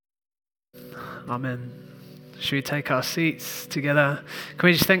Amen. Should we take our seats together? Can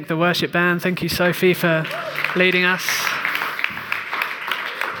we just thank the worship band? Thank you, Sophie, for leading us.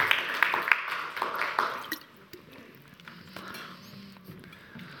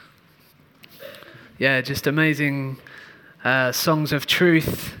 Yeah, just amazing songs of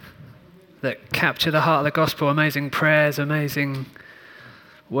truth that capture the heart of the gospel, amazing prayers, amazing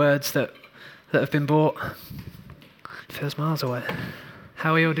words that have been brought. Feels miles away.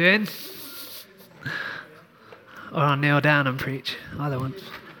 How are you all doing? Or I'll kneel down and preach. Either one.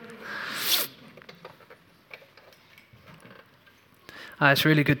 It's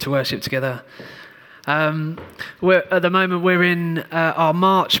really good to worship together. At the moment we're in our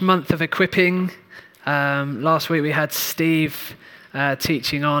March month of equipping. Last week we had Steve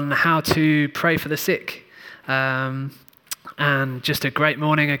teaching on how to pray for the sick. And just a great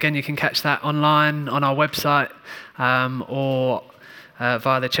morning. Again, you can catch that online on our website or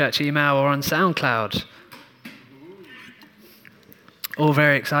via the church email or on SoundCloud. All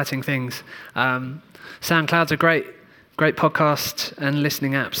very exciting things. SoundCloud's a great podcast and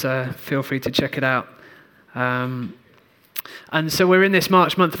listening app, so feel free to check it out. And so we're in this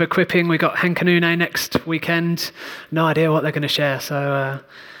March month of equipping. We got Hankanune next weekend. No idea what they're going to share, so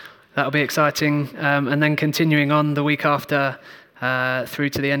that'll be exciting. And then continuing on the week after through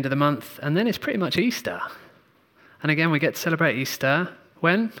to the end of the month. And then it's pretty much Easter. And again, we get to celebrate Easter.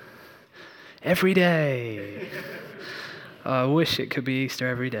 When? Every day. I wish it could be Easter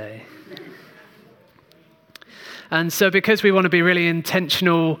every day. And so because we want to be really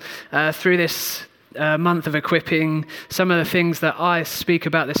intentional through this month of equipping, some of the things that I speak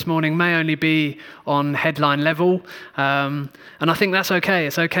about this morning may only be on headline level. And I think that's okay.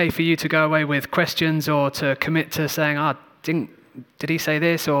 It's okay for you to go away with questions or to commit to saying, did he say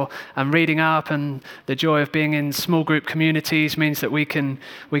this? Or I'm reading up, and the joy of being in small group communities means that we can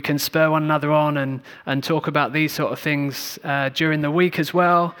spur one another on and talk about these sort of things during the week as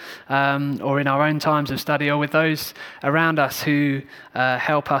well, or in our own times of study, or with those around us who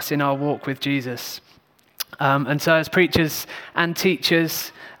help us in our walk with Jesus. And so as preachers and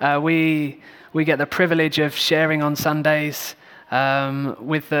teachers, we get the privilege of sharing on Sundays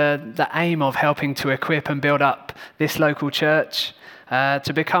with the aim of helping to equip and build up this local church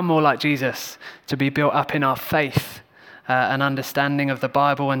to become more like Jesus, to be built up in our faith and understanding of the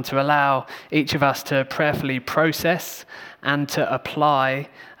Bible, and to allow each of us to prayerfully process and to apply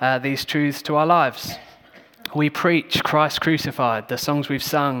these truths to our lives. We preach Christ crucified. The songs we've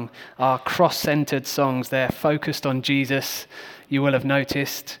sung are cross-centered songs. They're focused on Jesus, you will have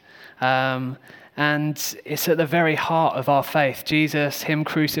noticed. And it's at the very heart of our faith. Jesus, him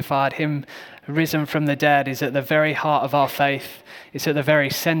crucified, him risen from the dead, is at the very heart of our faith. It's at the very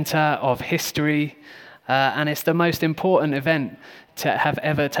center of history. And it's the most important event to have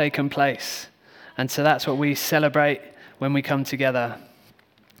ever taken place. And so that's what we celebrate when we come together.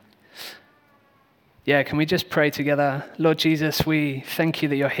 Yeah, can we just pray together? Lord Jesus, we thank you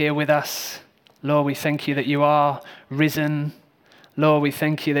that you're here with us. Lord, we thank you that you are risen. Lord, we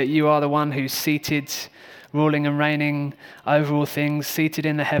thank you that you are the one who's seated, ruling and reigning over all things, seated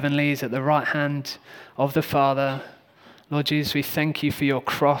in the heavenlies at the right hand of the Father. Lord Jesus, we thank you for your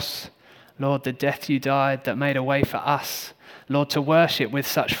cross. Lord, the death you died that made a way for us. Lord, to worship with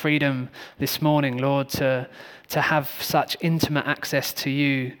such freedom this morning. Lord, to have such intimate access to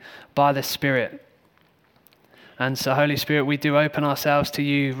you by the Spirit. And so, Holy Spirit, we do open ourselves to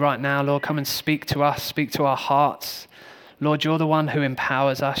you right now. Lord, come and speak to us, speak to our hearts. Lord, you're the one who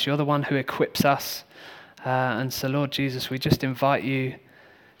empowers us. You're the one who equips us. And so, Lord Jesus, we just invite you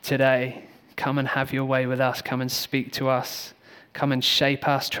today. Come and have your way with us. Come and speak to us. Come and shape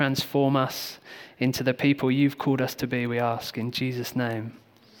us, transform us into the people you've called us to be, we ask, in Jesus' name.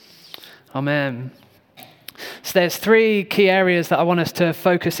 Amen. So there's three key areas that I want us to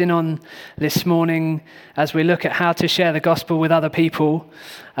focus in on this morning as we look at how to share the gospel with other people.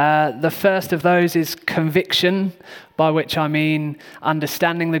 The first of those is conviction, by which I mean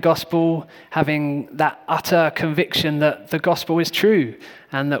understanding the gospel, having that utter conviction that the gospel is true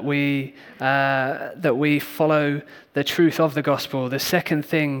and that we follow the truth of the gospel. The second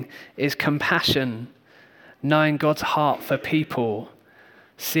thing is compassion, knowing God's heart for people,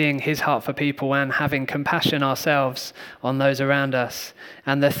 seeing his heart for people and having compassion ourselves on those around us.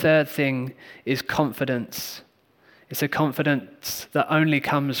 And the third thing is confidence. It's a confidence that only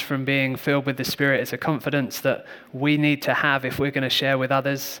comes from being filled with the Spirit. It's a confidence that we need to have if we're going to share with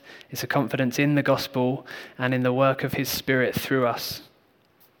others. It's a confidence in the gospel and in the work of his Spirit through us.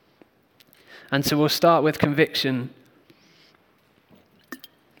 And so we'll start with conviction.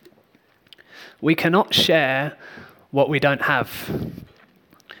 We cannot share what we don't have.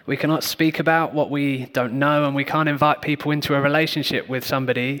 We cannot speak about what we don't know, and we can't invite people into a relationship with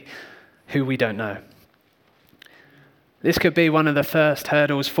somebody who we don't know. This could be one of the first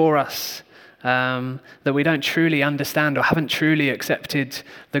hurdles for us, that we don't truly understand or haven't truly accepted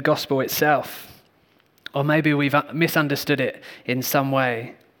the gospel itself. Or maybe we've misunderstood it in some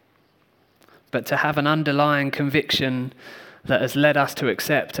way. But to have an underlying conviction that has led us to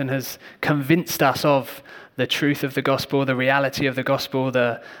accept and has convinced us of the truth of the gospel, the reality of the gospel,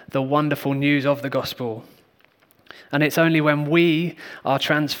 the wonderful news of the gospel. And it's only when we are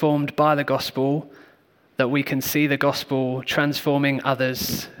transformed by the gospel that we can see the gospel transforming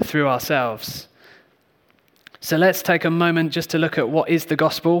others through ourselves. So let's take a moment just to look at what is the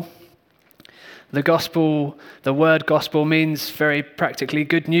gospel. The gospel, the word gospel, means very practically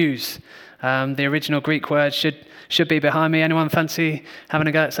good news. The original Greek word should be behind me. Anyone fancy having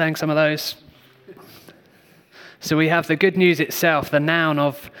a go at saying some of those? So we have the good news itself, the noun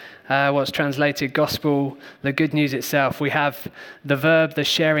of what's translated gospel, the good news itself. We have the verb, the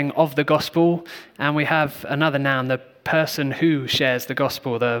sharing of the gospel, and we have another noun, the person who shares the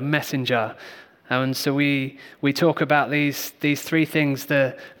gospel, the messenger. And so we talk about these three things,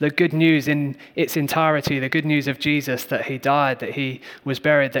 the good news in its entirety, the good news of Jesus, that he died, that he was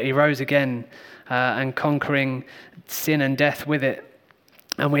buried, that he rose again, and conquering sin and death with it.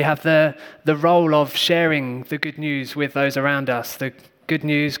 And we have the role of sharing the good news with those around us. The good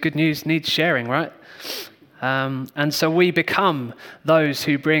news needs sharing, right? And so we become those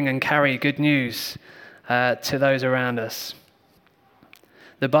who bring and carry good news to those around us.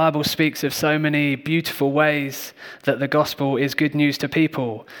 The Bible speaks of so many beautiful ways that the gospel is good news to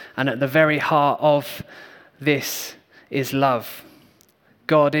people. And at the very heart of this is love.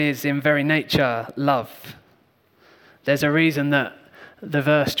 God is in very nature love. There's a reason that the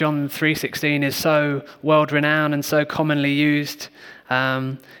verse John 3:16 is so world-renowned and so commonly used.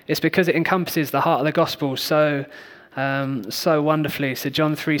 It's because it encompasses the heart of the gospel so wonderfully. So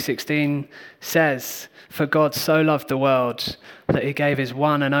John 3:16 says, "For God so loved the world that he gave his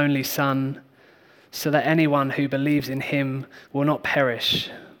one and only Son, so that anyone who believes in him will not perish,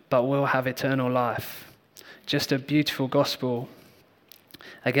 but will have eternal life." Just a beautiful gospel.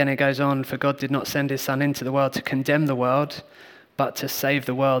 Again, it goes on, "For God did not send his Son into the world to condemn the world, but to save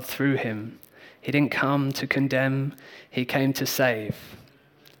the world through him. He didn't come to condemn, he came to save."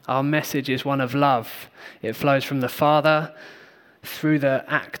 Our message is one of love. It flows from the Father through the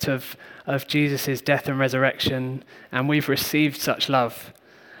act of Jesus' death and resurrection, and we've received such love.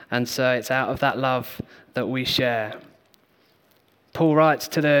 And so it's out of that love that we share. Paul writes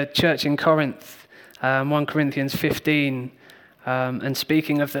to the church in Corinth, 1 Corinthians 15, and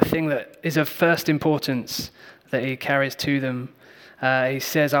speaking of the thing that is of first importance that he carries to them, he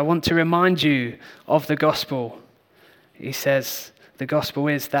says, "I want to remind you of the gospel." He says, the gospel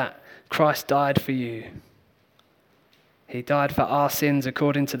is that Christ died for you. He died for our sins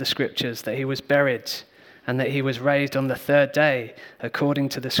according to the scriptures, that he was buried, and that he was raised on the third day according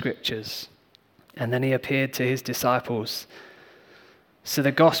to the scriptures. And then he appeared to his disciples. So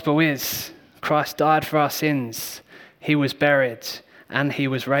the gospel is Christ died for our sins, he was buried, and he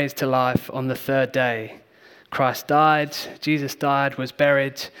was raised to life on the third day. Christ died, Jesus died, was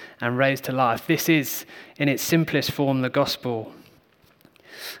buried, and raised to life. This is, in its simplest form, the gospel.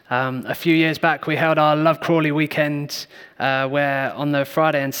 A few years back, we held our Love Crawley weekend, where on the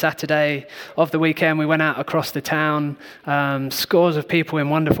Friday and Saturday of the weekend, we went out across the town, scores of people in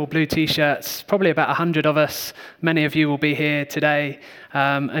wonderful blue t-shirts, probably about 100 of us. Many of you will be here today,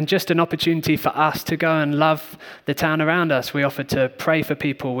 and just an opportunity for us to go and love the town around us. We offered to pray for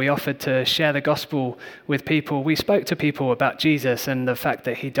people. We offered to share the gospel with people. We spoke to people about Jesus and the fact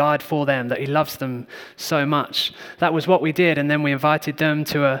that he died for them, that he loves them so much. That was what we did, and then we invited them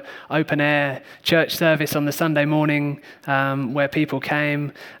to an open-air church service on the Sunday morning, where people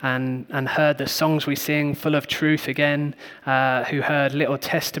came and heard the songs we sing, full of truth again, who heard little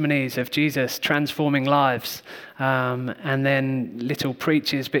testimonies of Jesus transforming lives, and then little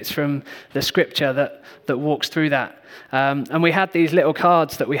preaches, bits from the scripture that walks through that. And we had these little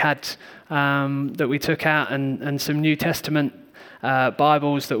cards that we had, that we took out, and some New Testament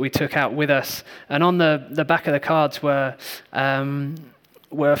Bibles that we took out with us. And on the back of the cards were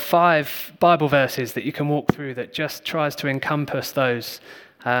 5 Bible verses that you can walk through that just tries to encompass those.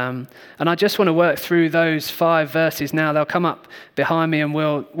 And I just want to work through those 5 verses now. They'll come up behind me, and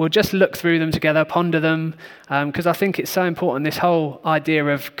we'll just look through them together, ponder them, because I think it's so important, this whole idea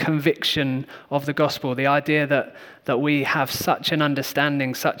of conviction of the gospel, the idea that we have such an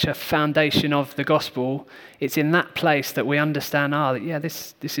understanding, such a foundation of the gospel. It's in that place that we understand, that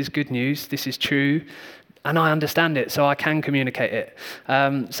this is good news, this is true. And I understand it, so I can communicate it.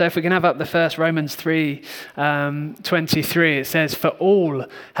 So if we can have up the first Romans 3:23, it says, "For all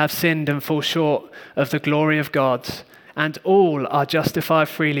have sinned and fall short of the glory of God, and all are justified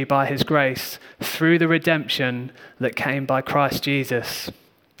freely by his grace through the redemption that came by Christ Jesus."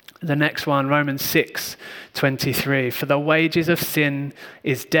 The next one, Romans 6:23, "For the wages of sin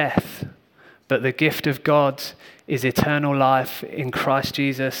is death, but the gift of God is eternal life in Christ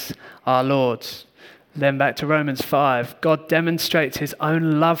Jesus our Lord." Then back to Romans 5, "God demonstrates his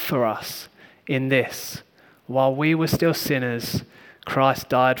own love for us in this: while we were still sinners, Christ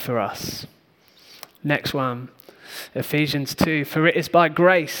died for us." Next one, Ephesians 2, "For it is by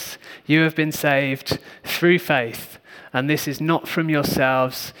grace you have been saved through faith, and this is not from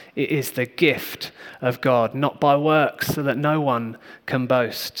yourselves, it is the gift of God, not by works, so that no one can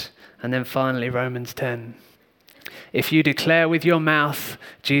boast." And then finally, Romans 10, "If you declare with your mouth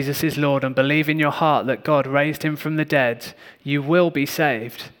Jesus is Lord and believe in your heart that God raised him from the dead, you will be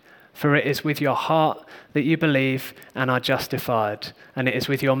saved. For it is with your heart that you believe and are justified, and it is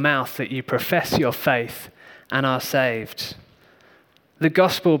with your mouth that you profess your faith and are saved." The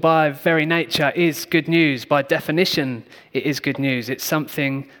gospel by very nature is good news. By definition, it is good news. It's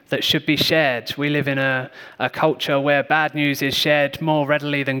something that should be shared. We live in a culture where bad news is shared more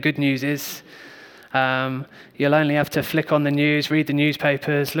readily than good news is. You'll only have to flick on the news, read the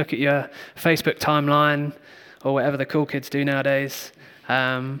newspapers, look at your Facebook timeline, or whatever the cool kids do nowadays.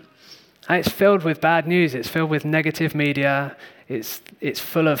 And it's filled with bad news. It's filled with negative media. It's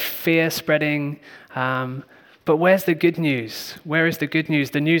full of fear spreading. But where's the good news? Where is the good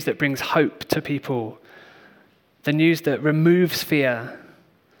news? The news that brings hope to people. The news that removes fear.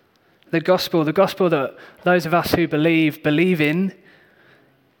 The gospel that those of us who believe in,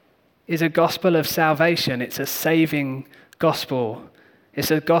 is a gospel of salvation. It's a saving gospel. It's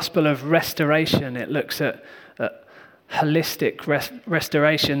a gospel of restoration. It looks at holistic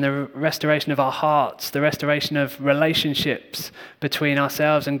restoration, the restoration of our hearts, the restoration of relationships between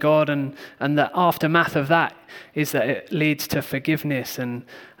ourselves and God, and the aftermath of that is that it leads to forgiveness and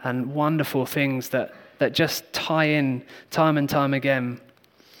wonderful things that just tie in time and time again.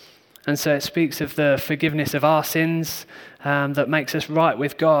 And so it speaks of the forgiveness of our sins that makes us right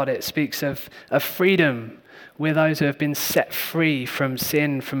with God. It speaks of freedom. We're those who have been set free from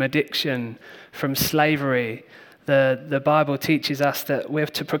sin, from addiction, from slavery. The Bible teaches us that we're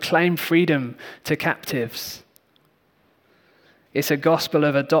to proclaim freedom to captives. It's a gospel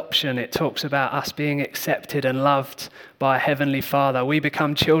of adoption. It talks about us being accepted and loved by a heavenly Father. We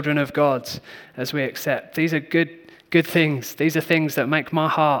become children of God as we accept. These are good things. These are things that make my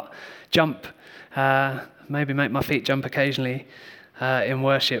heart jump, maybe make my feet jump occasionally in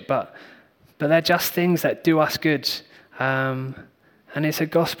worship, but they're just things that do us good. And it's a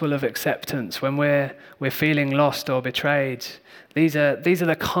gospel of acceptance when we're feeling lost or betrayed. These are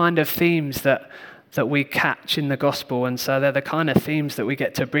the kind of themes that we catch in the gospel, and so they're the kind of themes that we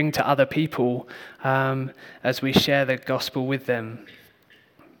get to bring to other people as we share the gospel with them.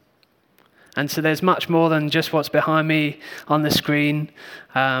 And so there's much more than just what's behind me on the screen,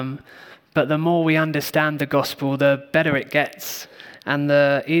 but the more we understand the gospel, the better it gets, and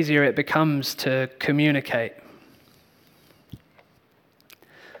the easier it becomes to communicate.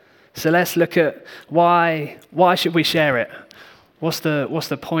 So let's look at why should we share it? What's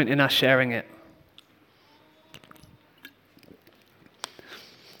the point in us sharing it?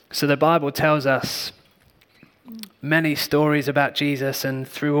 So the Bible tells us many stories about Jesus, and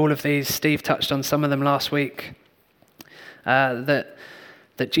through all of these, Steve touched on some of them last week, that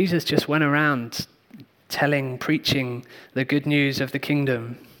Jesus just went around preaching the good news of the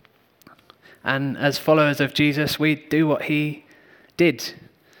kingdom. And as followers of Jesus, we do what he did.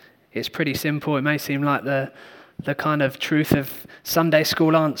 It's pretty simple. It may seem like the kind of truth of Sunday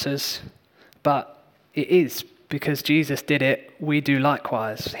school answers, but it is, because Jesus did it, we do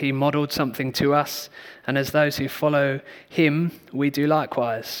likewise. He modeled something to us, and as those who follow him, we do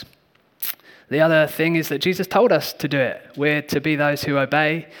likewise. The other thing is that Jesus told us to do it. We're to be those who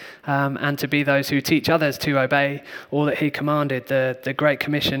obey, and to be those who teach others to obey all that he commanded. The Great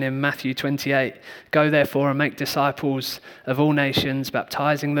Commission in Matthew 28, "Go therefore and make disciples of all nations,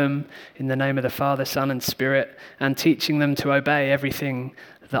 baptizing them in the name of the Father, Son, and Spirit, and teaching them to obey everything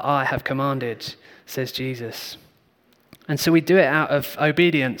that I have commanded," says Jesus. And so we do it out of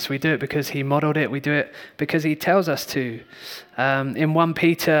obedience. We do it because he modeled it. We do it because he tells us to. In 1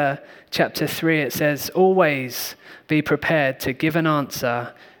 Peter chapter 3, it says, "Always be prepared to give an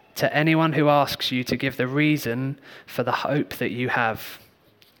answer to anyone who asks you to give the reason for the hope that you have.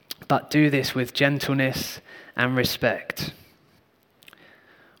 But do this with gentleness and respect."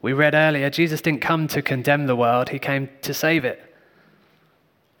 We read earlier, Jesus didn't come to condemn the world, he came to save it.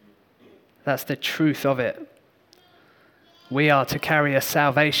 That's the truth of it. We are to carry a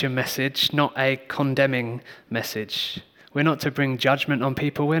salvation message, not a condemning message. We're not to bring judgment on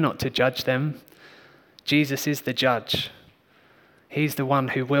people, we're not to judge them. Jesus is the judge. He's the one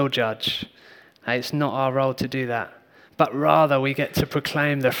who will judge. It's not our role to do that. But rather we get to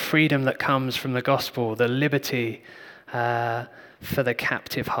proclaim the freedom that comes from the gospel, the liberty for the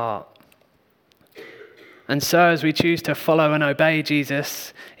captive heart. And so as we choose to follow and obey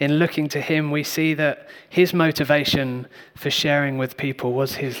Jesus, in looking to him, we see that his motivation for sharing with people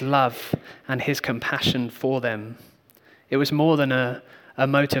was his love and his compassion for them. It was more than a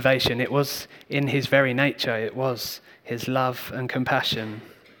motivation. It was in his very nature. It was his love and compassion.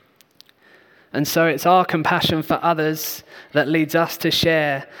 And so it's our compassion for others that leads us to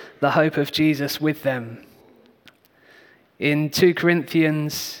share the hope of Jesus with them. In 2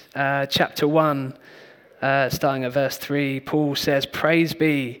 Corinthians chapter 1, starting at verse 3, Paul says, "Praise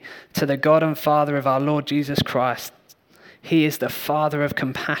be to the God and Father of our Lord Jesus Christ. He is the Father of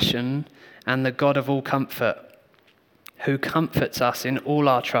compassion and the God of all comfort, who comforts us in all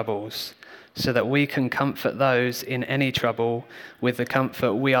our troubles, so that we can comfort those in any trouble with the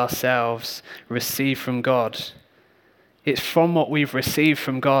comfort we ourselves receive from God." It's from what we've received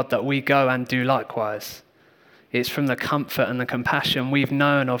from God that we go and do likewise. It's from the comfort and the compassion we've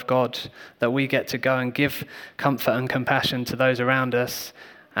known of God that we get to go and give comfort and compassion to those around us.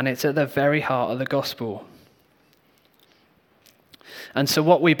 And it's at the very heart of the gospel. And so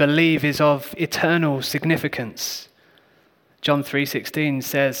what we believe is of eternal significance. John 3:16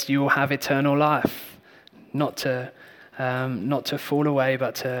 says, "You will have eternal life," not to fall away,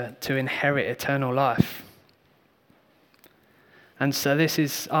 but to inherit eternal life. And so this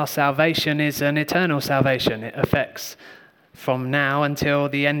is our salvation is an eternal salvation. It affects from now until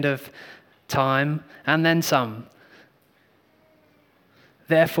the end of time and then some.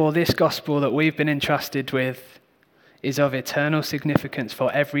 Therefore, this gospel that we've been entrusted with is of eternal significance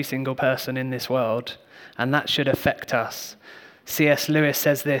for every single person in this world, and that should affect us. C.S. Lewis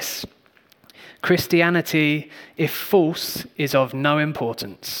says this: "Christianity, if false, is of no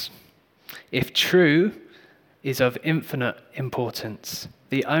importance. If true, is of infinite importance.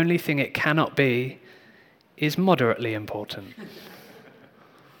 The only thing it cannot be is moderately important."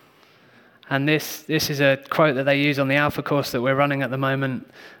 And this is a quote that they use on the Alpha course that we're running at the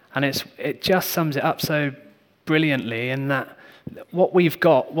moment, and it just sums it up so brilliantly in that what we've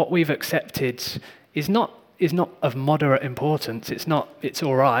got, what we've accepted, is not of moderate importance. It's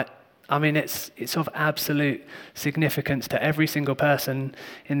all right. I mean, it's of absolute significance to every single person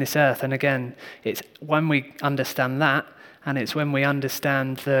in this earth. And again, it's when we understand that, and it's when we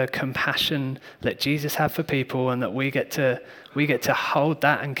understand the compassion that Jesus had for people, and that we get to hold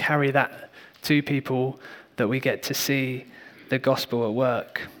that and carry that to people, that we get to see the gospel at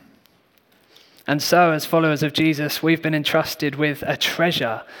work. And so, as followers of Jesus, we've been entrusted with a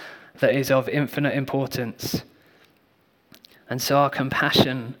treasure that is of infinite importance. And so our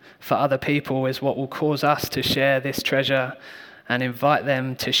compassion for other people is what will cause us to share this treasure and invite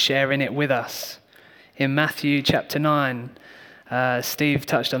them to share in it with us. In Matthew chapter 9, Steve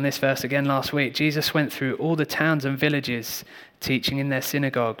touched on this verse again last week. Jesus went through all the towns and villages, teaching in their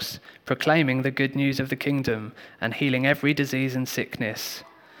synagogues, proclaiming the good news of the kingdom, and healing every disease and sickness.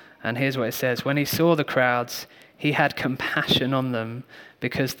 And here's what it says: "When he saw the crowds, he had compassion on them,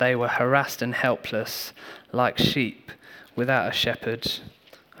 because they were harassed and helpless, like sheep without a shepherd."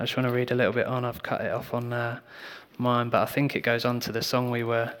 I just want to read a little bit on. I've cut it off on mine, but I think it goes on to the song we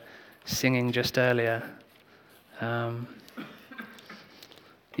were singing just earlier.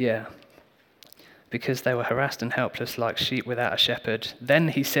 Because they were harassed and helpless like sheep without a shepherd. Then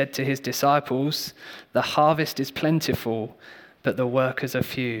he said to his disciples, "The harvest is plentiful, but the workers are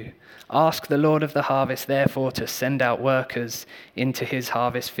few. Ask the Lord of the harvest, therefore, to send out workers into his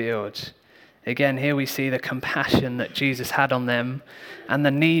harvest field." Again, here we see the compassion that Jesus had on them, and the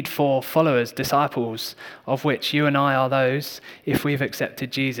need for followers, disciples, of which you and I are those, if we've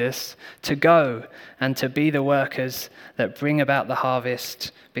accepted Jesus, to go and to be the workers that bring about the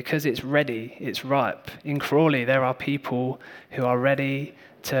harvest, because it's ready, it's ripe. In Crawley, there are people who are ready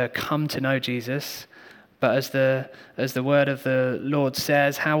to come to know Jesus, but as the word of the Lord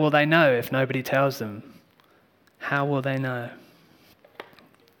says, how will they know if nobody tells them? How will they know?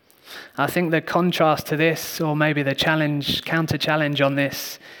 I think the contrast to this, or maybe the counter-challenge on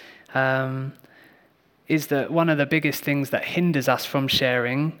this, is that one of the biggest things that hinders us from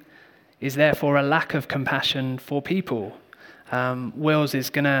sharing is therefore a lack of compassion for people. Wills is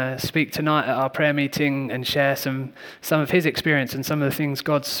going to speak tonight at our prayer meeting and share some of his experience and some of the things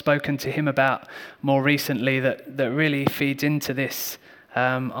God's spoken to him about more recently that really feeds into this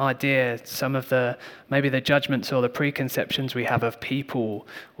idea, some of maybe the judgments or the preconceptions we have of people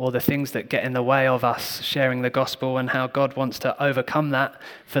or the things that get in the way of us sharing the gospel and how God wants to overcome that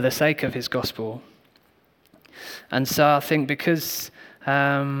for the sake of his gospel. And so I think because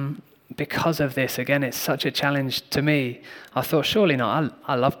of this, again, it's such a challenge to me. I thought, surely not.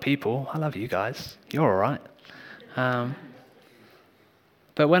 I love people. I love you guys. You're all right.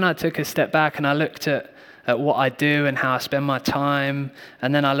 But when I took a step back and I looked at what I do and how I spend my time,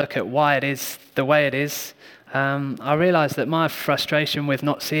 and then I look at why it is the way it is, I realized that my frustration with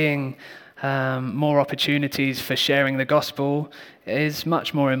not seeing more opportunities for sharing the gospel is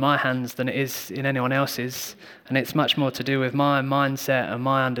much more in my hands than it is in anyone else's. And it's much more to do with my mindset and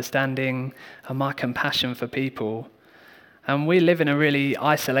my understanding and my compassion for people. And we live in a really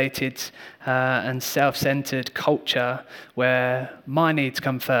isolated and self-centered culture where my needs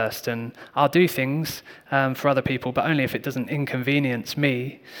come first, and I'll do things for other people, but only if it doesn't inconvenience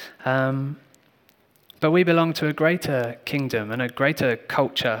me. But we belong to a greater kingdom and a greater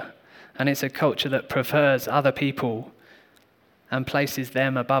culture, and it's a culture that prefers other people and places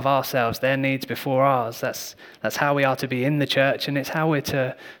them above ourselves, their needs before ours. That's how we are to be in the church, and it's how we're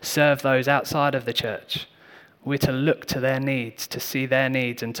to serve those outside of the church. We're to look to their needs, to see their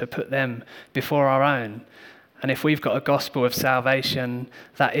needs, and to put them before our own. And if we've got a gospel of salvation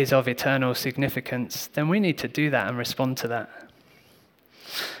that is of eternal significance, then we need to do that and respond to that.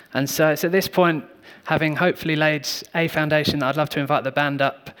 And so it's at this point, having hopefully laid a foundation, that I'd love to invite the band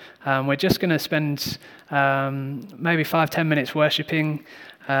up. We're just going to spend maybe 5-10 minutes worshiping,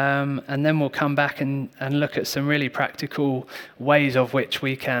 and then we'll come back and look at some really practical ways of which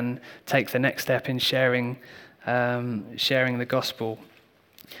we can take the next step in sharing the gospel.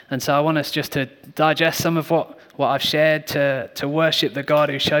 And so I want us just to digest some of what I've shared, to worship the God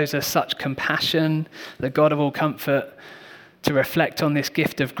who shows us such compassion, the God of all comfort, to reflect on this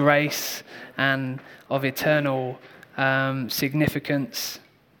gift of grace and of eternal significance.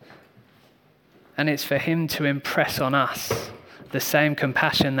 And it's for him to impress on us the same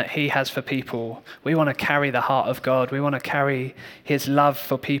compassion that he has for people. We want to carry the heart of God. We want to carry his love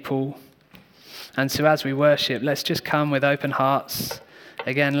for people. And so as we worship, let's just come with open hearts.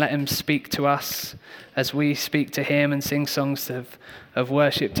 Again, let him speak to us as we speak to him and sing songs of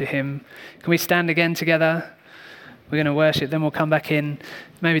worship to him. Can we stand again together? We're going to worship, then we'll come back in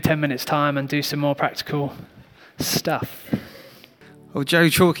maybe 10 minutes time and do some more practical stuff. Well, Joe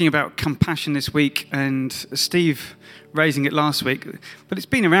talking about compassion this week and Steve raising it last week. But it's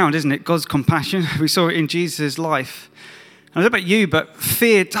been around, isn't it? God's compassion. We saw it in Jesus' life. I don't know about you, but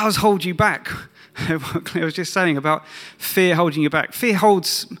fear does hold you back. What Claire was just saying about fear holding you back. Fear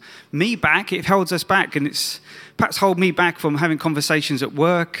holds me back. It holds us back. And it's perhaps hold me back from having conversations at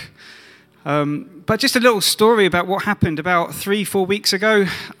work. But just a little story about what happened about 3-4 weeks ago.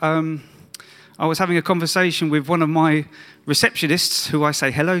 I was having a conversation with one of my receptionists, who I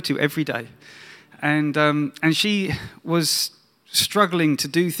say hello to every day, and she was struggling to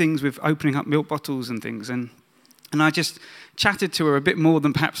do things with opening up milk bottles and things, and I just chatted to her a bit more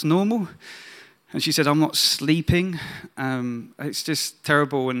than perhaps normal, and she said, "I'm not sleeping, it's just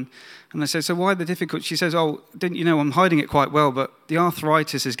terrible," and I said, "So why the difficulty?" She says, "Oh, didn't you know I'm hiding it quite well, but the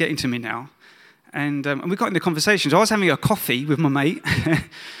arthritis is getting to me now," and we got into conversations. I was having a coffee with my mate.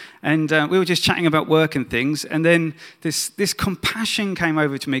 And we were just chatting about work and things, and then this compassion came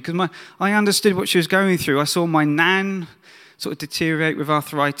over to me because I understood what she was going through. I saw my nan sort of deteriorate with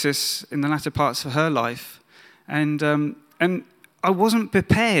arthritis in the latter parts of her life, and I wasn't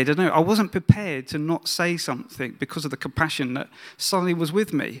prepared. I wasn't prepared to not say something because of the compassion that suddenly was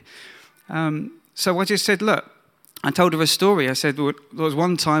with me. So I just said, "Look," I told her a story. I said, "There was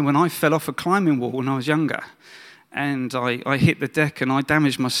one time when I fell off a climbing wall when I was younger. And I hit the deck and I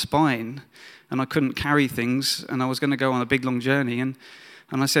damaged my spine and I couldn't carry things and I was going to go on a big long journey. And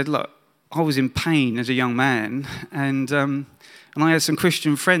I said, look, I was in pain as a young man and I had some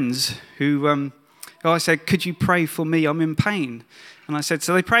Christian friends who I said, could you pray for me? I'm in pain. And I said,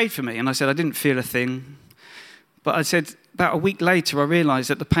 so they prayed for me. And I said, I didn't feel a thing. But I said, about a week later, I realized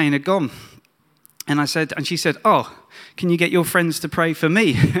that the pain had gone. And she said, oh, can you get your friends to pray for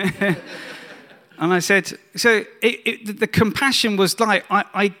me? And I said, so the compassion was like,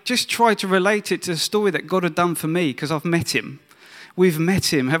 I just tried to relate it to the story that God had done for me because I've met him. We've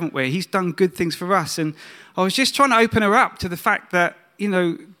met him, haven't we? He's done good things for us. And I was just trying to open her up to the fact that,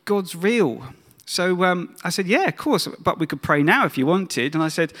 God's real. So I said, yeah, of course, but we could pray now if you wanted. And I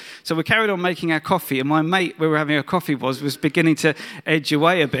said, so we carried on making our coffee, and my mate, where we were having our coffee, was beginning to edge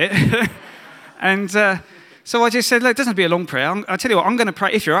away a bit. And so I just said, look, it doesn't have to be a long prayer. I'll tell you what, I'm going to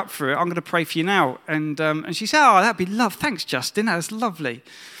pray. If you're up for it, I'm going to pray for you now. And she said, oh, that'd be lovely. Thanks, Justin. That was lovely.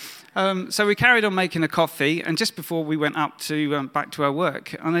 So we carried on making a coffee, and just before we went up to back to our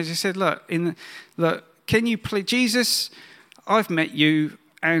work, and I just said, look, can you please, Jesus, I've met you,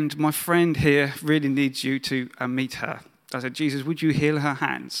 and my friend here really needs you to meet her. I said, Jesus, would you heal her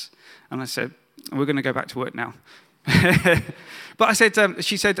hands? And I said, we're going to go back to work now. But I said,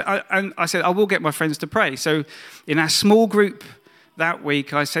 she said, I said, I will get my friends to pray. So in our small group that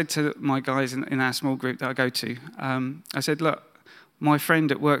week, I said to my guys in our small group that I go to, I said, look, my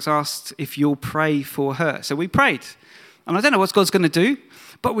friend at work's asked if you'll pray for her. So we prayed. And I don't know what God's going to do,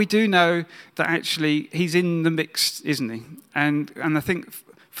 but we do know that actually he's in the mix, isn't he? And I think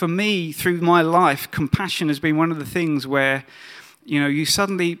for me, through my life, compassion has been one of the things where, you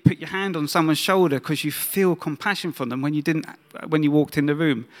suddenly put your hand on someone's shoulder because you feel compassion for them when you walked in the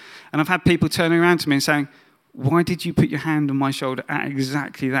room. And I've had people turning around to me and saying, why did you put your hand on my shoulder at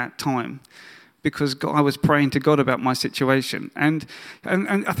exactly that time? Because I was praying to God about my situation. And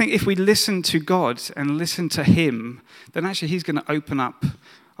I think if we listen to God and listen to him, then actually he's going to open up.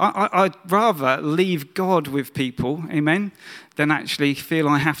 I'd rather leave God with people, amen, than actually feel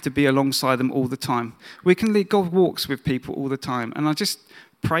I have to be alongside them all the time. God walks with people all the time. And I just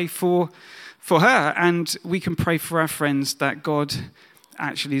pray for her, and we can pray for our friends that God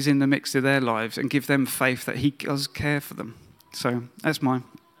actually is in the mix of their lives and give them faith that he does care for them. So that's mine.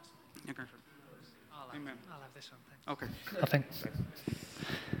 I'll have this one. Okay. I think.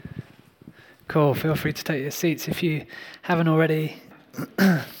 Cool. Feel free to take your seats if you haven't already.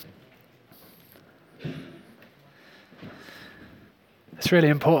 It's really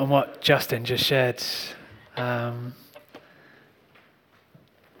important what Justin just shared. I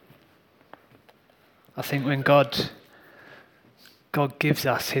think when God gives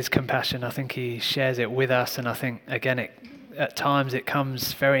us his compassion, I think he shares it with us, and I think again at times it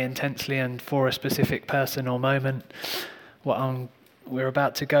comes very intensely and for a specific person or moment. We're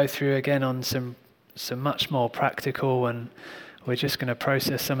about to go through again on some much more practical, and we're just going to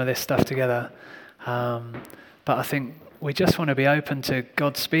process some of this stuff together. But I think we just want to be open to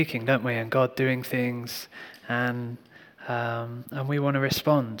God speaking, don't we? And God doing things, and we want to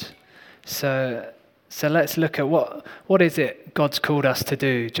respond. So let's look at what is it God's called us to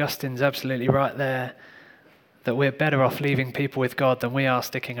do. Justin's absolutely right there, that we're better off leaving people with God than we are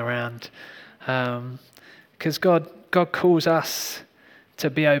sticking around. Because God calls us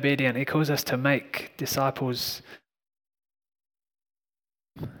to be obedient. He calls us to make disciples.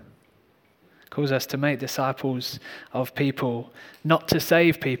 Calls us to make disciples of people, not to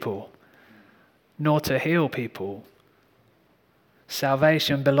save people, nor to heal people.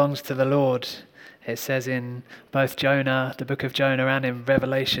 Salvation belongs to the Lord. It says in both Jonah, the book of Jonah, and in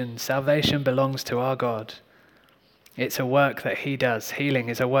Revelation, salvation belongs to our God. It's a work that he does. Healing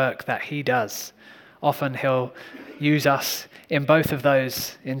is a work that he does. Often he'll use us in both of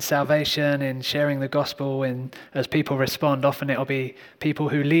those, in salvation, in sharing the gospel, as people respond. Often it'll be people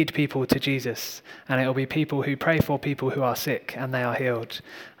who lead people to Jesus, and it'll be people who pray for people who are sick and they are healed.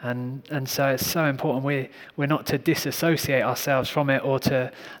 And so it's so important we're not to disassociate ourselves from it or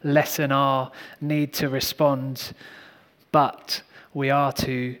to lessen our need to respond, but we are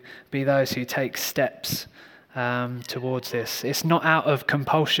to be those who take steps towards this. It's not out of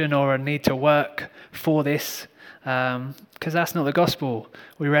compulsion or a need to work for this, because that's not the gospel.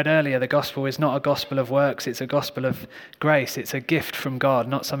 We read earlier, the gospel is not a gospel of works, it's a gospel of grace. It's a gift from God,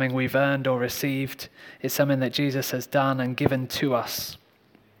 not something we've earned or received. It's something that Jesus has done and given to us.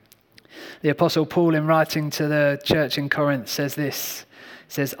 The Apostle Paul, in writing to the church in Corinth, says this.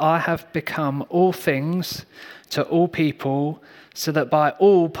 He says, I have become all things to all people, so that by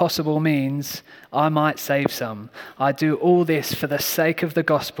all possible means I might save some. I do all this for the sake of the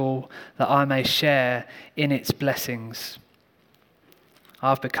gospel, that I may share in its blessings.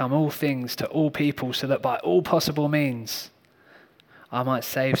 I've become all things to all people, so that by all possible means I might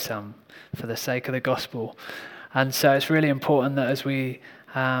save some for the sake of the gospel. And so it's really important that as we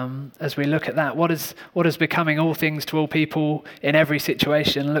look at that, what does becoming all things to all people in every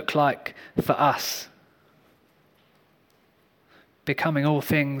situation look like for us? Becoming all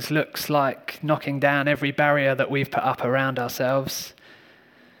things looks like knocking down every barrier that we've put up around ourselves.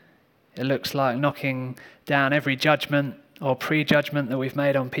 It looks like knocking down every judgment or prejudgment that we've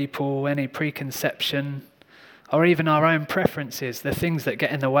made on people, any preconception, or even our own preferences, the things that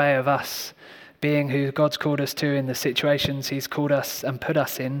get in the way of us being who God's called us to in the situations he's called us and put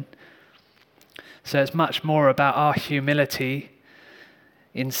us in. So it's much more about our humility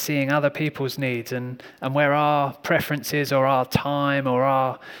in seeing other people's needs and where our preferences or our time or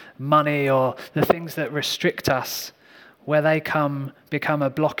our money or the things that restrict us, where they become a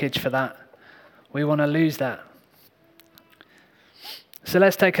blockage for that. We want to lose that. So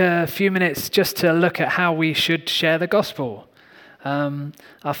let's take a few minutes just to look at how we should share the gospel.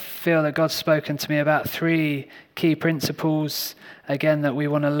 I feel that God's spoken to me about 3 key principles, again, that we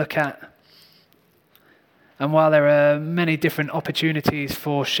want to look at. And while there are many different opportunities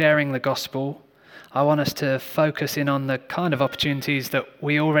for sharing the gospel, I want us to focus in on the kind of opportunities that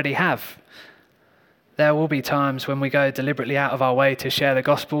we already have. There will be times when we go deliberately out of our way to share the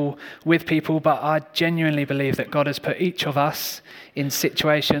gospel with people, but I genuinely believe that God has put each of us in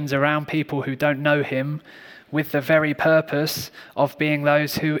situations around people who don't know him with the very purpose of being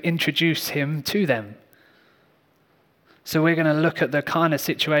those who introduce him to them. So we're going to look at the kind of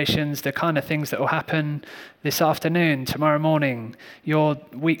situations, the kind of things that will happen this afternoon, tomorrow morning, your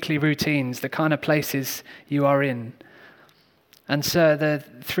weekly routines, the kind of places you are in. And so the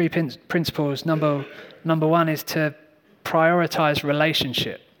 3 principles, number 1 is to prioritize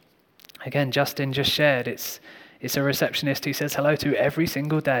relationship. Again, Justin just shared, it's a receptionist he says hello to every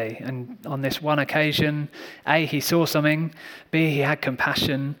single day. And on this one occasion, A, he saw something, B, he had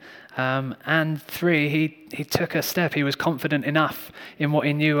compassion, and 3, he took a step. He was confident enough in what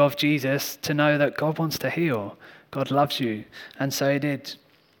he knew of Jesus to know that God wants to heal. God loves you. And so he did.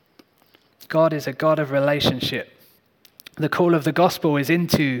 God is a God of relationship. The call of the gospel is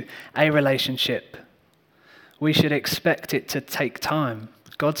into a relationship. We should expect it to take time.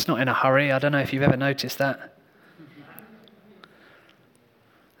 God's not in a hurry. I don't know if you've ever noticed that.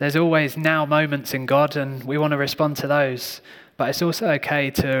 There's always now moments in God, and we want to respond to those. But it's also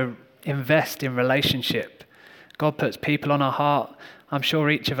okay to invest in relationship. God puts people on our heart. I'm sure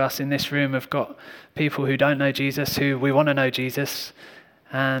each of us in this room have got people who don't know Jesus, who we want to know Jesus.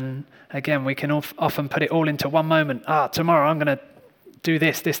 And again, we can often put it all into one moment. Tomorrow I'm going to do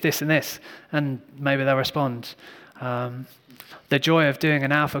this, and this. And maybe they'll respond. The joy of doing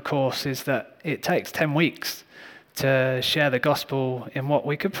an Alpha course is that it takes 10 weeks to share the gospel in what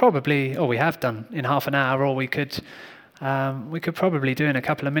we could probably, or we have done, in half an hour, or we could probably do in a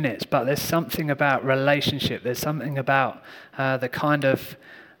couple of minutes. But there's something about relationship. There's something about the kind of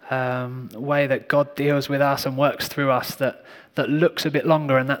way that God deals with us and works through us that looks a bit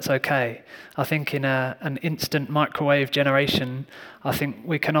longer, and that's okay. I think in an instant microwave generation, I think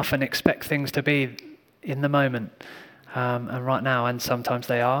we can often expect things to be in the moment and right now, and sometimes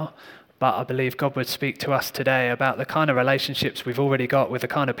they are. But I believe God would speak to us today about the kind of relationships we've already got with the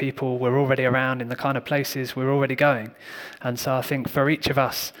kind of people we're already around in the kind of places we're already going. And so I think for each of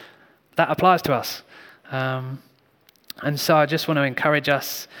us, that applies to us. And so I just want to encourage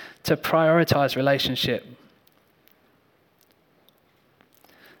us to prioritize relationship.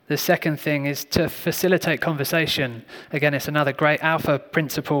 The second thing is to facilitate conversation. Again, it's another great Alpha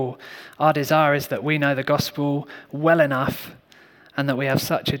principle. Our desire is that we know the gospel well enough and that we have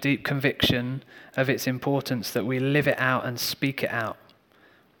such a deep conviction of its importance that we live it out and speak it out.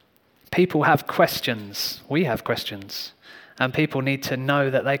 People have questions. We have questions. And people need to know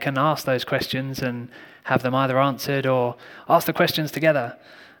that they can ask those questions and have them either answered or ask the questions together.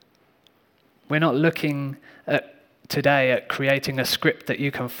 We're not looking today at creating a script that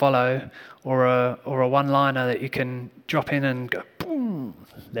you can follow or a one-liner that you can drop in and go, boom,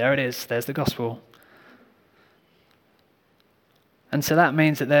 there it is, there's the gospel. And so that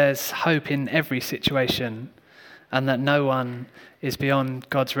means that there's hope in every situation and that no one is beyond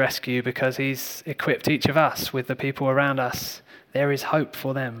God's rescue because he's equipped each of us with the people around us. There is hope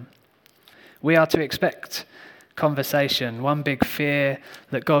for them. We are to expect conversation. One big fear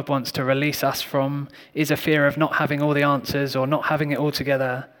that God wants to release us from is a fear of not having all the answers or not having it all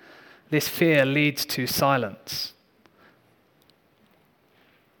together. This fear leads to silence.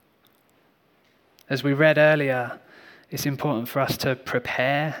 As we read earlier, it's important for us to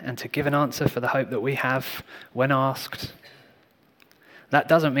prepare and to give an answer for the hope that we have when asked. That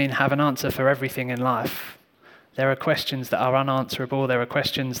doesn't mean have an answer for everything in life. There are questions that are unanswerable. There are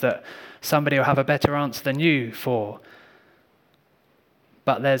questions that somebody will have a better answer than you for.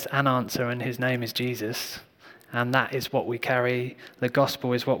 But there's an answer, and his name is Jesus. And that is what we carry. The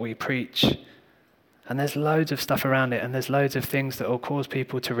gospel is what we preach. And there's loads of stuff around it, and there's loads of things that will cause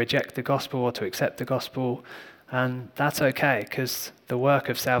people to reject the gospel or to accept the gospel. And that's okay, because the work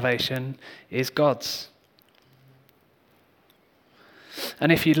of salvation is God's.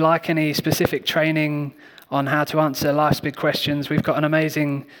 And if you'd like any specific training on how to answer life's big questions, we've got an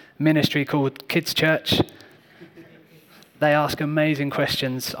amazing ministry called Kids Church. They ask amazing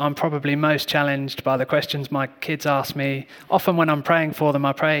questions. I'm probably most challenged by the questions my kids ask me. Often when I'm praying for them,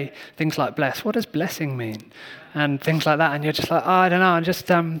 I pray things like bless. What does blessing mean? And things like that. And you're just like, I don't know, I'm just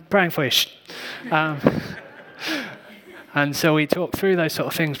praying for you. Shh. And so we talk through those sort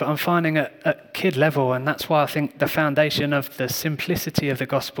of things, but I'm finding at kid level, and that's why I think the foundation of the simplicity of the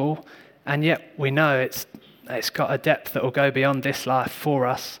gospel, and yet we know it's got a depth that will go beyond this life for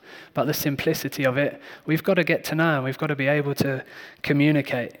us, but the simplicity of it, we've got to get to know, and we've got to be able to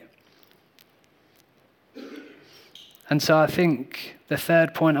communicate. And so I think the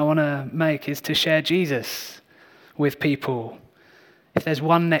third point I want to make is to share Jesus with people. If there's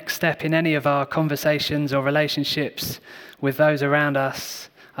one next step in any of our conversations or relationships with those around us,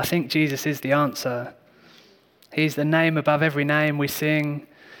 I think Jesus is the answer. He's the name above every name we sing.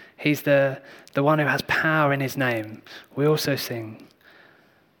 He's the one who has power in his name. We also sing.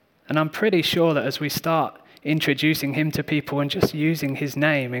 And I'm pretty sure that as we start introducing him to people and just using his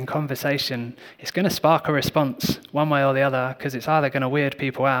name in conversation, it's going to spark a response one way or the other, because it's either going to weird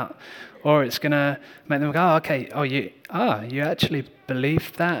people out or it's going to make them go, oh, okay, you actually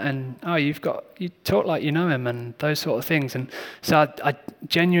believe that, and you talk like you know him, and those sort of things. And so I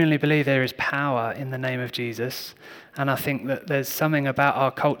genuinely believe there is power in the name of Jesus, and I think that there's something about our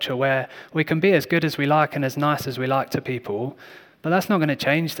culture where we can be as good as we like and as nice as we like to people, but that's not going to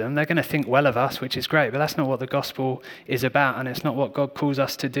change them. They're going to think well of us, which is great, but that's not what the gospel is about, and it's not what God calls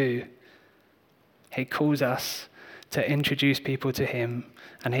us to do. He calls us to introduce people to him,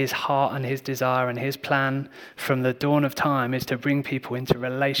 and his heart and his desire and his plan from the dawn of time is to bring people into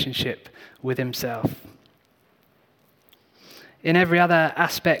relationship with himself. In every other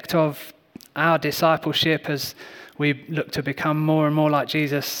aspect of our discipleship, as we look to become more and more like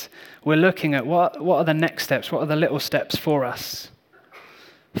Jesus, we're looking at what are the next steps, what are the little steps for us.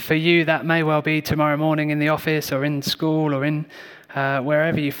 For you, that may well be tomorrow morning in the office or in school or in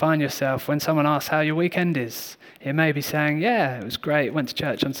wherever you find yourself. When someone asks how your weekend is, it may be saying, yeah, it was great, went to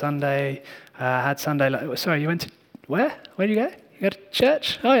church on Sunday, had Sunday, you went to, where? Where did you go? You go to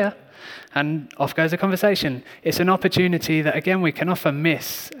church? Oh yeah. And off goes the conversation. It's an opportunity that, again, we can often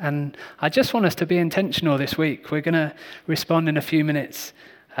miss. And I just want us to be intentional this week. We're going to respond in a few minutes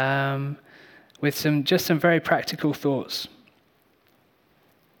with some very practical thoughts.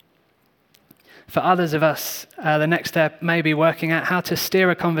 For others of us, the next step may be working out how to steer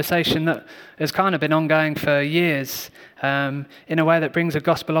a conversation that has kind of been ongoing for years in a way that brings a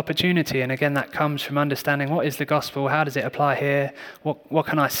gospel opportunity. And again, that comes from understanding what is the gospel, how does it apply here, what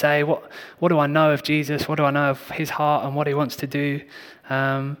can I say, what do I know of Jesus, what do I know of his heart and what he wants to do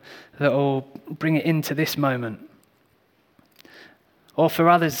that will bring it into this moment. Or for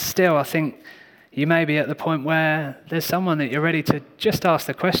others still, I think you may be at the point where there's someone that you're ready to just ask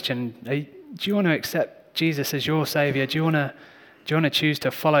the question, do you want to accept Jesus as your Saviour? Do you want to choose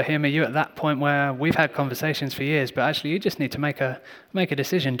to follow him? Are you at that point where we've had conversations for years, but actually you just need to make a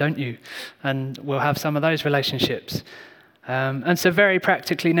decision, don't you? And we'll have some of those relationships. And so very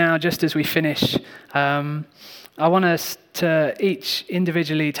practically now, just as we finish, I want us to each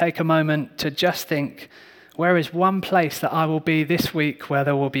individually take a moment to just think, where is one place that I will be this week where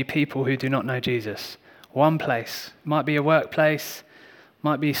there will be people who do not know Jesus? One place. Might be a workplace,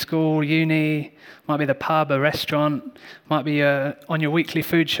 might be school, uni, might be the pub, a restaurant, might be on your weekly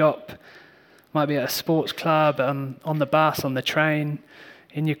food shop, might be at a sports club, on the bus, on the train,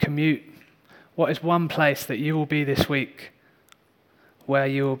 in your commute. What is one place that you will be this week where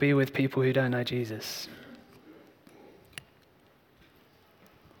you will be with people who don't know Jesus?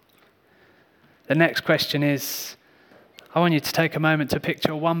 The next question is, I want you to take a moment to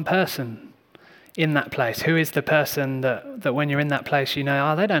picture one person in that place. Who is the person that when you're in that place, you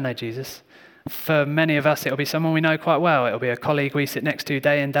know, they don't know Jesus? For many of us, it'll be someone we know quite well. It'll be a colleague we sit next to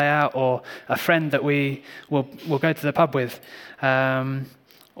day in, day out, or a friend that we will go to the pub with,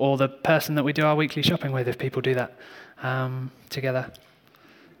 or the person that we do our weekly shopping with, if people do that together.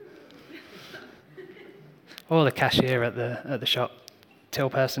 Or the cashier at the shop, till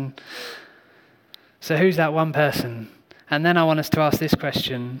person. So who's that one person? And then I want us to ask this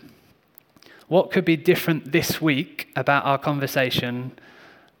question. What could be different this week about our conversation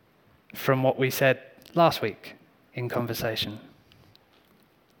from what we said last week in conversation?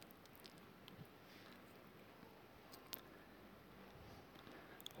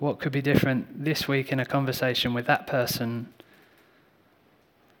 What could be different this week in a conversation with that person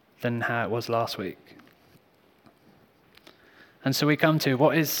than how it was last week? And so we come to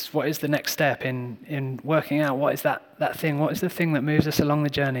what is the next step in working out what is that thing, what is the thing that moves us along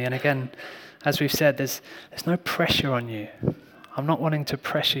the journey. And again, as we've said, there's no pressure on you. I'm not wanting to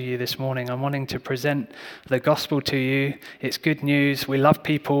pressure you this morning. I'm wanting to present the gospel to you. It's good news. We love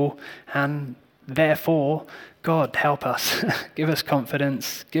people, and therefore, God, help us. Give us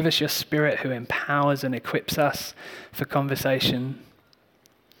confidence. Give us your Spirit who empowers and equips us for conversation.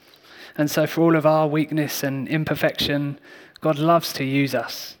 And so for all of our weakness and imperfection, God loves to use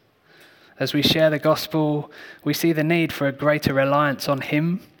us. As we share the gospel, we see the need for a greater reliance on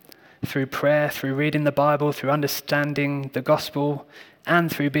him through prayer, through reading the Bible, through understanding the gospel,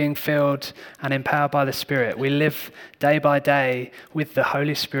 and through being filled and empowered by the Spirit. We live day by day with the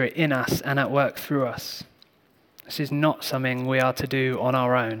Holy Spirit in us and at work through us. This is not something we are to do on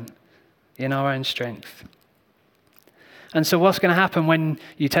our own, in our own strength. And so what's going to happen when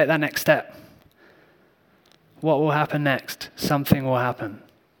you take that next step? What will happen next? Something will happen.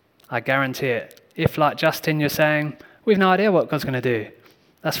 I guarantee it. If, like Justin, you're saying, we've no idea what God's going to do,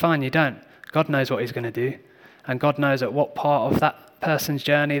 that's fine, you don't. God knows what he's going to do. And God knows at what part of that person's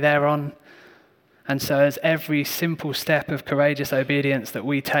journey they're on. And so as every simple step of courageous obedience that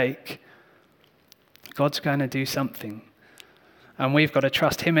we take, God's going to do something. And we've got to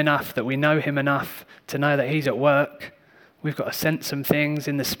trust him enough that we know him enough to know that he's at work. We've got to sense some things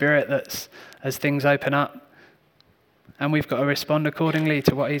in the Spirit that's as things open up. And we've got to respond accordingly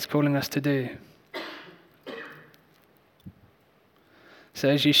to what he's calling us to do. So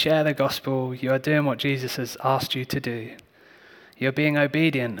as you share the gospel, you are doing what Jesus has asked you to do. You're being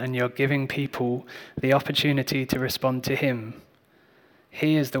obedient and you're giving people the opportunity to respond to him.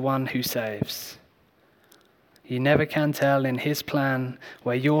 He is the one who saves. You never can tell in his plan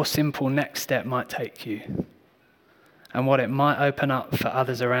where your simple next step might take you and what it might open up for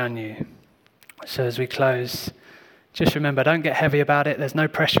others around you. So as we close, just remember, don't get heavy about it. There's no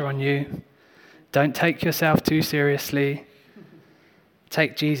pressure on you. Don't take yourself too seriously.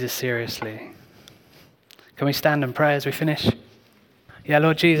 Take Jesus seriously. Can we stand and pray as we finish? Yeah,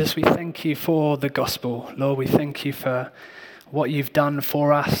 Lord Jesus, we thank you for the gospel. Lord, we thank you for what you've done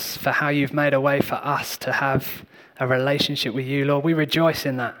for us, for how you've made a way for us to have a relationship with you. Lord, we rejoice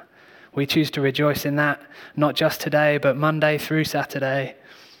in that. We choose to rejoice in that, not just today, but Monday through Saturday.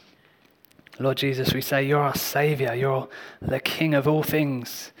 Lord Jesus, we say you're our Saviour. You're the King of all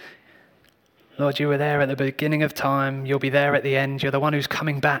things. Lord, you were there at the beginning of time. You'll be there at the end. You're the one who's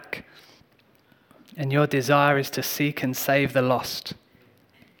coming back. And your desire is to seek and save the lost.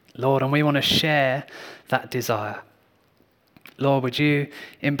 Lord, and we want to share that desire. Lord, would you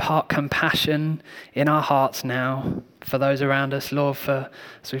impart compassion in our hearts now for those around us? Lord,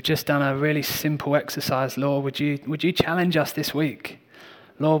 as we've just done a really simple exercise, Lord, would you challenge us this week?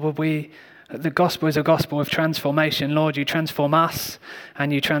 Lord, the gospel is a gospel of transformation. Lord, you transform us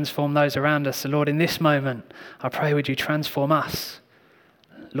and you transform those around us. So Lord, in this moment, I pray, would you transform us?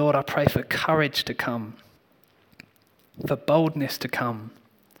 Lord, I pray for courage to come, for boldness to come.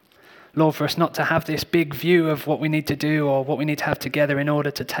 Lord, for us not to have this big view of what we need to do or what we need to have together in order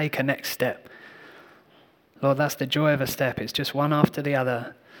to take a next step. Lord, that's the joy of a step. It's just one after the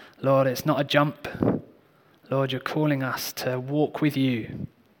other. Lord, it's not a jump. Lord, you're calling us to walk with you.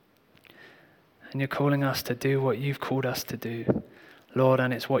 And you're calling us to do what you've called us to do. Lord,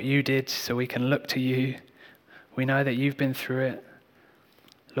 and it's what you did, so we can look to you. We know that you've been through it.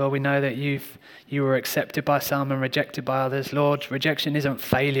 Lord, we know that you were accepted by some and rejected by others. Lord, rejection isn't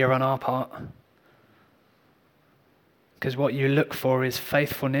failure on our part. Because what you look for is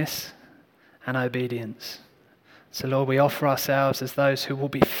faithfulness and obedience. So Lord, we offer ourselves as those who will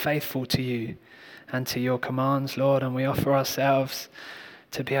be faithful to you and to your commands, Lord, and we offer ourselves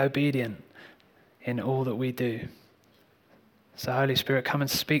to be obedient in all that we do. So Holy Spirit, come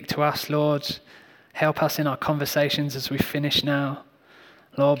and speak to us, Lord. Help us in our conversations as we finish now.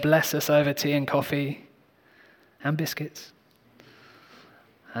 Lord, bless us over tea and coffee and biscuits.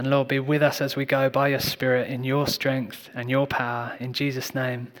 And Lord, be with us as we go by your Spirit in your strength and your power. In Jesus'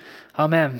 name, amen.